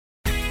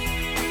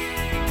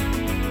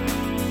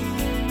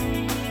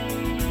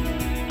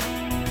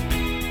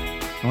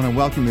I want to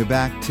welcome you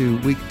back to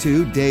week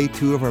 2, day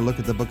 2 of our look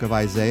at the book of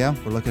Isaiah.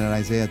 We're looking at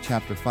Isaiah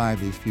chapter 5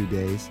 these few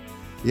days.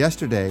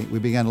 Yesterday, we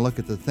began to look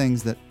at the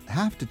things that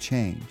have to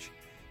change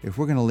if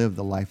we're going to live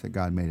the life that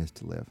God made us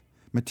to live.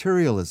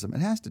 Materialism, it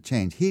has to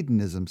change.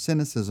 Hedonism,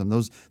 cynicism,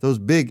 those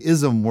big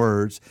ism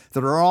words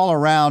that are all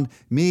around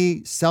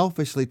me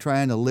selfishly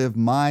trying to live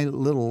my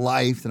little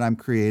life that I'm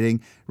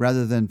creating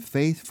rather than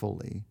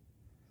faithfully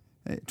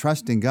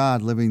trusting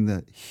God, living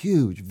the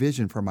huge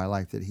vision for my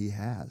life that He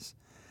has.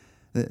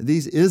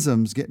 These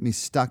isms get me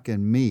stuck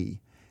in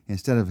me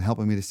instead of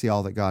helping me to see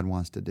all that God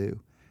wants to do.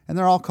 And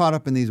they're all caught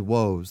up in these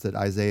woes that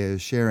Isaiah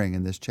is sharing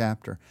in this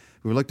chapter.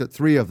 We looked at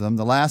 3 of them.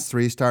 The last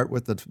 3 start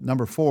with the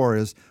number 4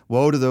 is,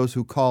 woe to those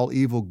who call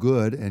evil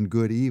good and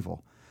good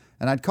evil.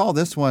 And I'd call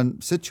this one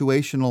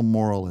situational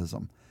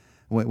moralism.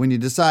 When you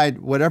decide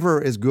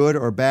whatever is good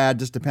or bad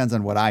just depends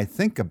on what I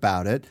think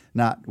about it,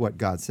 not what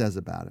God says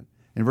about it.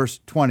 In verse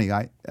 20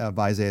 of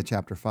Isaiah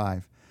chapter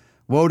 5,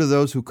 woe to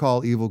those who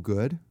call evil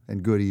good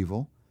and good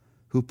evil,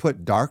 who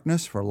put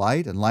darkness for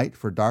light and light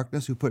for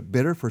darkness, who put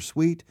bitter for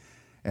sweet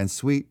and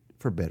sweet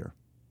for bitter.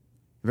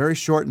 Very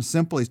short and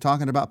simple, he's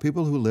talking about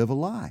people who live a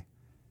lie.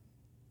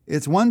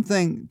 It's one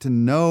thing to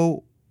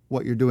know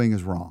what you're doing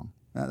is wrong.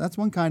 Now, that's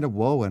one kind of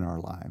woe in our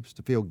lives,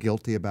 to feel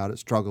guilty about it,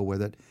 struggle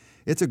with it.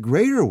 It's a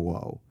greater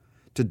woe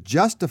to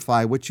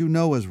justify what you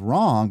know is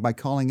wrong by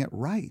calling it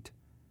right.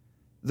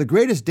 The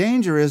greatest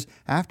danger is,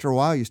 after a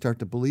while, you start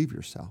to believe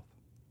yourself.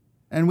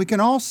 And we can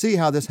all see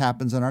how this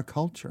happens in our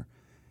culture.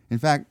 In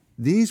fact,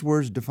 these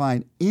words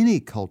define any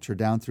culture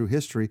down through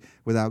history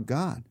without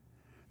God.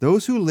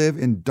 Those who live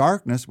in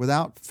darkness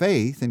without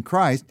faith in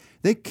Christ,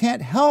 they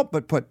can't help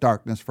but put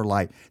darkness for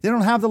light. They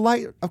don't have the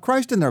light of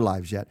Christ in their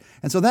lives yet.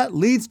 And so that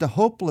leads to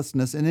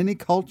hopelessness in any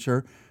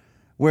culture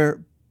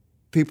where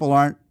people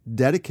aren't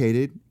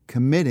dedicated,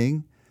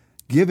 committing,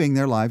 giving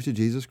their lives to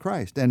Jesus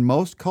Christ. And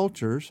most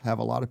cultures have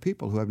a lot of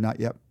people who have not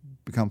yet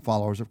become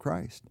followers of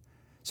Christ.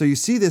 So you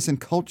see this in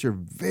culture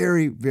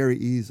very, very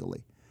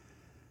easily.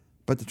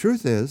 But the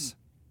truth is,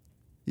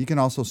 you can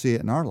also see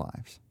it in our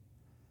lives.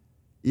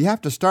 You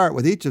have to start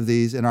with each of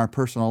these in our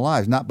personal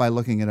lives, not by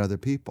looking at other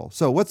people.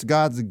 So what's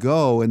God's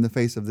go in the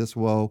face of this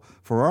woe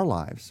for our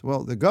lives?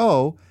 Well, the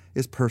go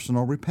is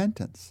personal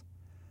repentance.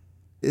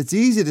 It's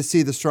easy to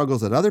see the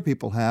struggles that other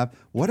people have.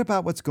 What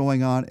about what's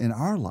going on in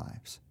our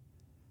lives?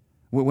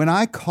 When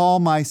I call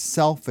my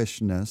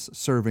selfishness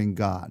serving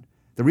God,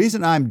 the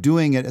reason I'm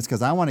doing it is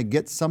because I want to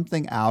get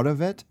something out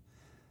of it.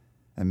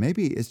 And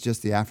maybe it's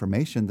just the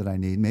affirmation that I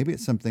need. Maybe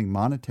it's something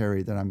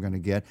monetary that I'm going to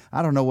get.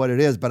 I don't know what it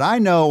is, but I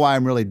know why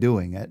I'm really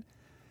doing it.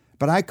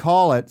 But I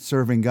call it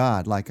serving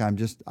God, like I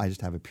just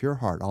have a pure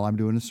heart. All I'm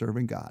doing is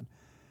serving God.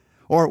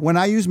 Or when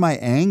I use my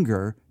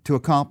anger to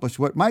accomplish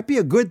what might be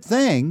a good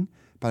thing,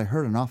 but I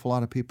hurt an awful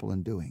lot of people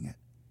in doing it.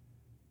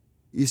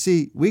 You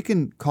see, we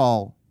can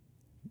call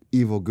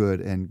evil good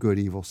and good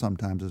evil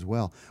sometimes as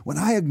well. When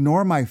I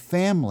ignore my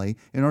family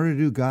in order to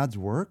do God's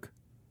work,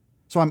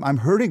 so I'm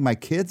hurting my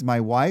kids, my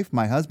wife,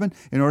 my husband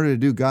in order to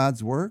do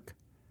God's work.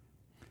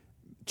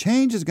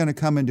 Change is going to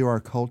come into our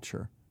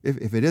culture,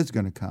 if it is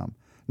going to come,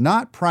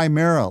 not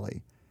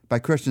primarily by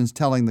Christians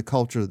telling the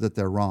culture that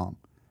they're wrong,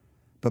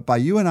 but by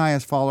you and I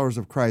as followers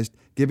of Christ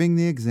giving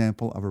the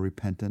example of a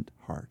repentant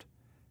heart.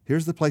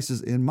 Here's the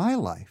places in my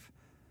life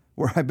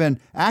where I've been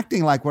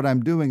acting like what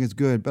I'm doing is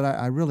good, but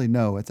I really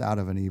know it's out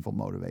of an evil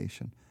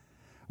motivation.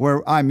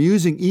 Where I'm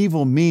using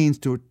evil means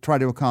to try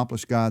to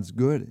accomplish God's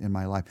good in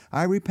my life.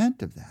 I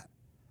repent of that.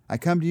 I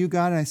come to you,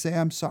 God, and I say,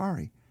 I'm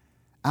sorry.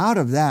 Out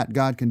of that,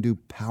 God can do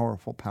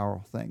powerful,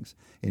 powerful things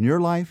in your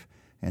life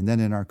and then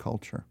in our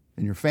culture,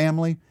 in your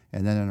family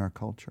and then in our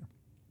culture.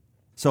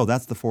 So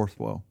that's the 4th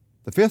woe.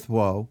 The 5th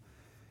woe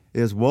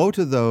is woe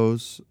to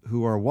those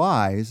who are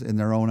wise in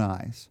their own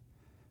eyes.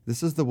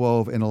 This is the woe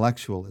of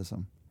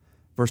intellectualism.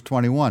 Verse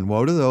 21,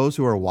 woe to those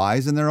who are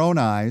wise in their own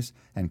eyes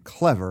and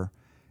clever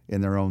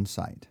in their own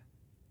sight.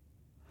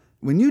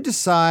 When you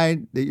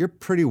decide that you're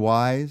pretty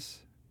wise,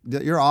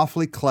 that you're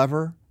awfully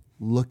clever,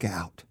 look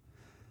out.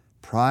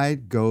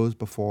 Pride goes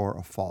before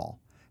a fall.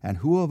 And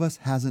who of us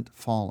hasn't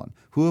fallen?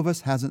 Who of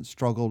us hasn't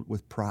struggled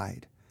with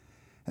pride?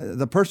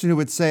 The person who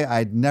would say,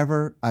 I've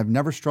never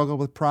struggled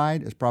with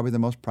pride is probably the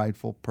most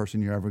prideful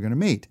person you're ever going to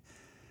meet.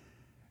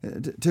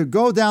 To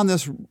go down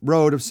this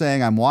road of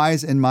saying I'm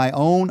wise in my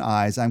own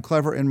eyes, I'm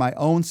clever in my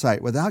own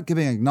sight, without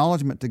giving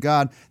acknowledgement to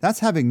God, that's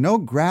having no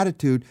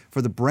gratitude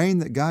for the brain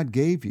that God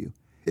gave you.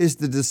 It's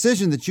the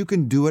decision that you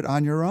can do it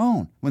on your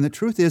own. When the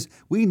truth is,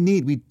 we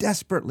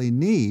desperately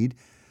need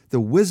the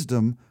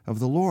wisdom of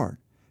the Lord,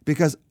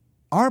 because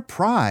our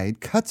pride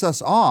cuts us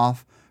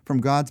off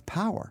from God's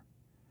power.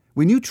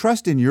 When you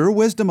trust in your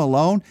wisdom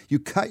alone, you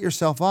cut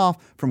yourself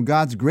off from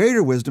God's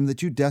greater wisdom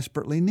that you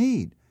desperately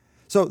need.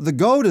 So the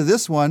go to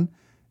this one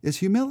is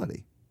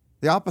humility.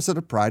 The opposite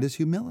of pride is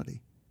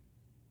humility.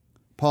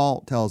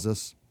 Paul tells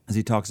us, as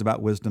he talks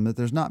about wisdom, that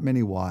there's not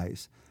many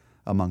wise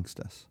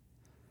amongst us.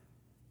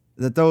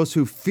 That those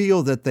who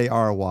feel that they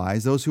are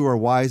wise, those who are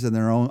wise in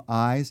their own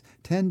eyes,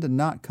 tend to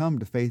not come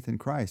to faith in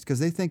Christ because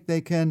they think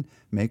they can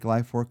make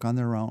life work on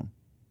their own.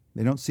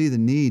 They don't see the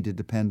need to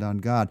depend on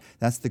God.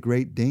 That's the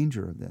great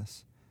danger of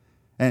this.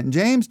 And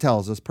James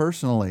tells us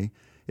personally,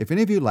 if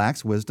any of you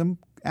lacks wisdom,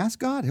 ask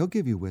God. He'll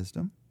give you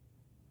wisdom.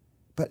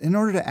 But in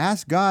order to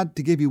ask God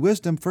to give you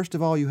wisdom, first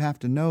of all, you have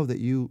to know that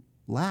you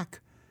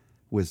lack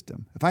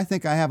wisdom. If I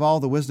think I have all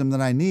the wisdom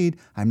that I need,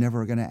 I'm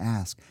never going to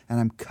ask. And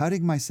I'm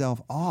cutting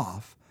myself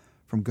off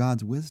from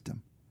God's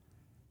wisdom.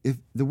 If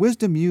the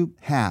wisdom you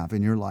have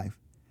in your life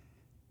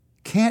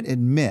can't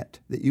admit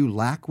that you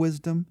lack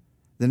wisdom,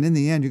 then in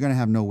the end, you're going to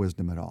have no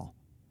wisdom at all,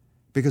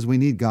 because we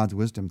need God's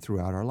wisdom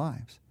throughout our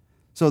lives.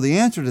 So the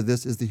answer to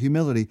this is the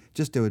humility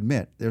just to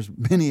admit there's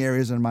many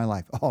areas in my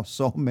life,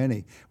 so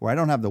many, where I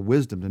don't have the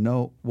wisdom to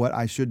know what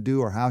I should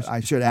do or how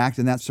I should act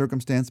in that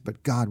circumstance,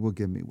 but God will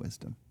give me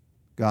wisdom.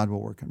 God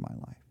will work in my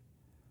life.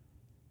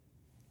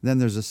 Then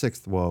there's a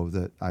sixth woe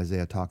that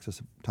Isaiah talks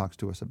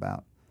to us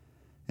about.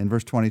 In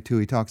verse 22,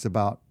 he talks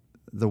about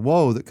the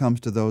woe that comes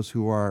to those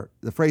who are,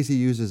 the phrase he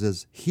uses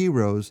is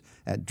heroes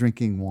at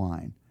drinking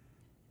wine.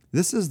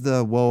 This is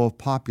the woe of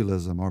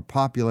populism or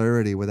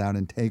popularity without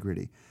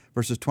integrity.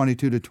 Verses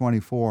 22 to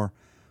 24,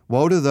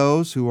 woe to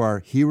those who are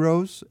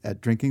heroes at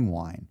drinking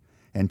wine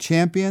and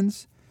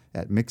champions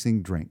at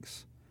mixing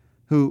drinks,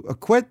 who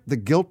acquit the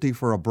guilty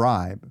for a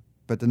bribe,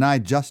 but deny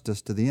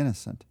justice to the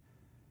innocent.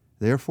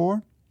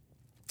 Therefore,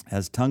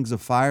 as tongues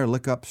of fire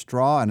lick up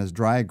straw and as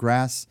dry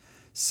grass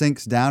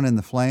sinks down in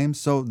the flames,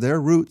 so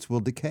their roots will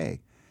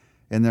decay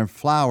and their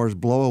flowers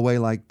blow away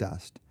like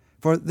dust.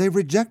 For they've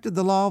rejected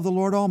the law of the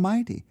Lord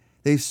Almighty.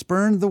 They've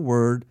spurned the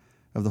word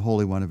of the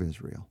Holy One of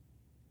Israel.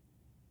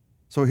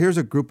 So here's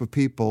a group of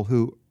people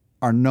who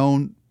are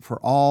known for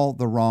all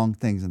the wrong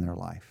things in their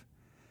life.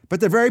 But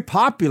they're very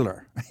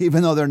popular,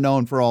 even though they're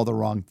known for all the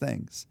wrong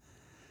things.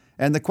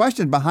 And the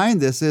question behind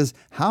this is,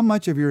 how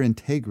much of your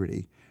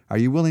integrity are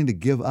you willing to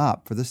give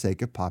up for the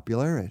sake of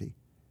popularity?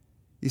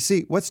 You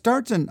see, what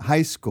starts in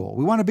high school,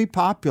 we want to be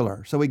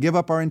popular, so we give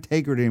up our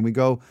integrity and we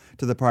go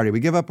to the party. We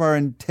give up our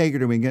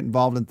integrity and we get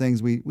involved in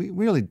things we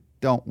really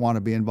don't want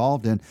to be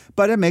involved in,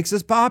 but it makes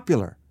us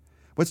popular.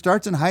 What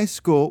starts in high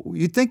school,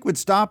 you'd think would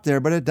stop there,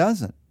 but it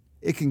doesn't.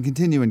 It can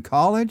continue in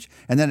college,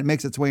 and then it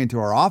makes its way into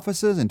our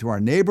offices, into our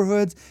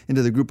neighborhoods,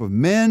 into the group of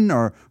men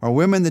or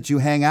women that you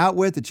hang out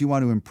with, that you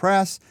want to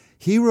impress.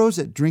 Heroes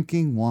at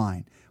drinking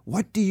wine.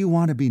 What do you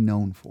want to be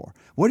known for?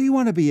 What do you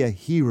want to be a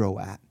hero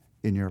at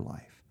in your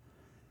life?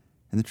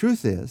 And the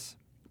truth is,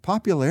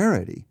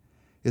 popularity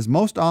is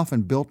most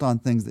often built on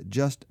things that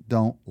just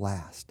don't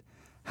last.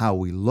 How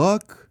we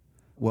look,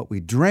 what we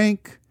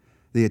drink,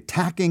 the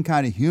attacking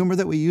kind of humor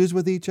that we use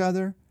with each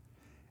other.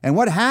 And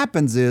what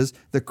happens is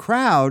the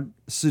crowd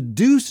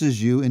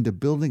seduces you into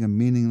building a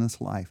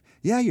meaningless life.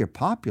 Yeah, you're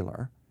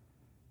popular,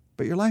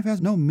 but your life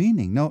has no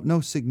meaning,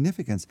 no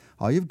significance.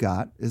 All you've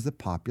got is the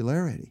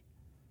popularity.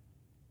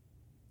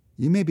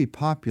 You may be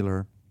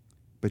popular,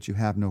 but you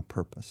have no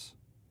purpose.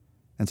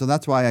 And so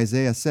that's why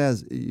Isaiah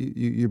says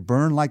you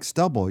burn like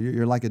stubble.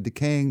 You're like a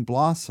decaying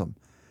blossom.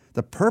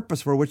 The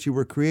purpose for which you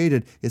were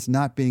created is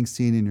not being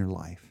seen in your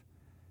life.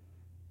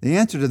 The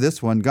answer to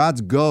this one,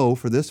 God's go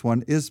for this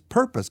one, is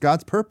purpose,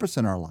 God's purpose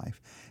in our life.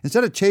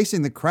 Instead of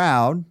chasing the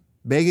crowd,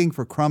 begging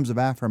for crumbs of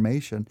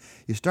affirmation,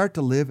 you start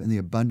to live in the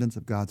abundance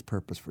of God's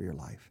purpose for your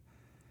life.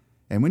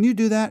 And when you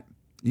do that,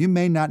 you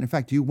may not, in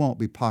fact, you won't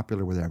be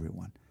popular with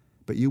everyone,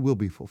 but you will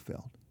be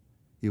fulfilled.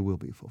 You will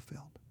be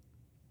fulfilled.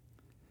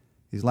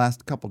 These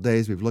last couple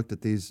days, we've looked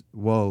at these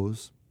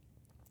woes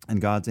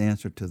and God's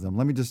answer to them.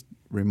 Let me just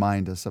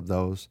remind us of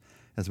those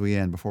as we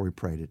end before we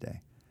pray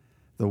today.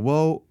 The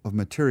woe of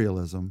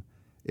materialism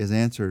is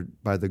answered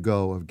by the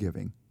go of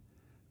giving.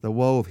 The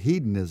woe of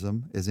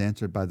hedonism is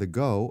answered by the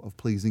go of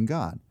pleasing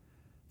God.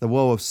 The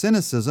woe of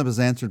cynicism is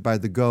answered by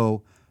the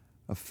go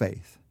of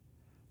faith.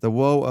 The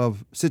woe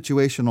of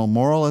situational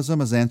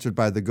moralism is answered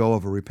by the go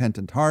of a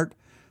repentant heart.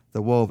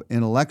 The woe of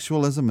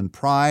intellectualism and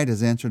pride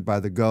is answered by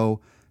the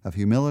go of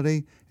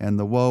humility. And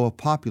the woe of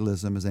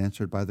populism is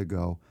answered by the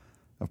go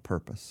of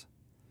purpose.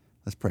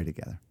 Let's pray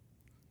together.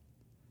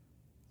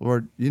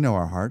 Lord, you know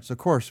our hearts. Of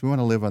course, we want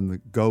to live on the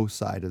go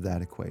side of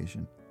that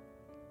equation.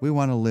 We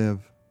want to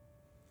live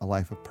a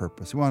life of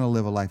purpose. We want to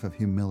live a life of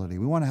humility.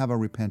 We want to have a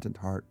repentant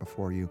heart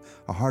before you,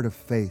 a heart of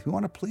faith. We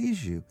want to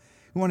please you.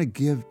 We want to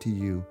give to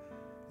you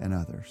and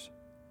others.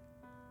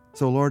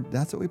 So, Lord,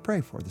 that's what we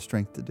pray for, the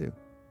strength to do.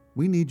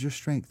 We need your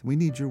strength. We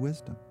need your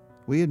wisdom.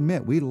 We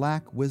admit we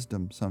lack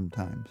wisdom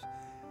sometimes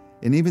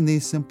in even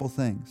these simple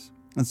things.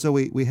 And so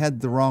we head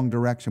the wrong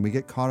direction. We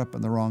get caught up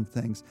in the wrong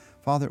things.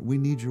 Father, we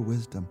need your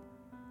wisdom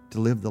to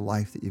live the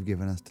life that you've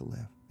given us to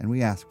live. And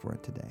we ask for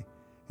it today.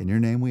 In your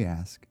name we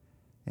ask.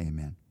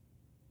 Amen.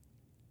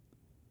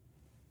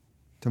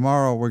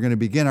 Tomorrow we're going to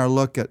begin our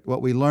look at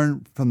what we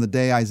learned from the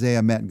day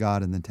Isaiah met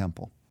God in the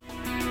temple.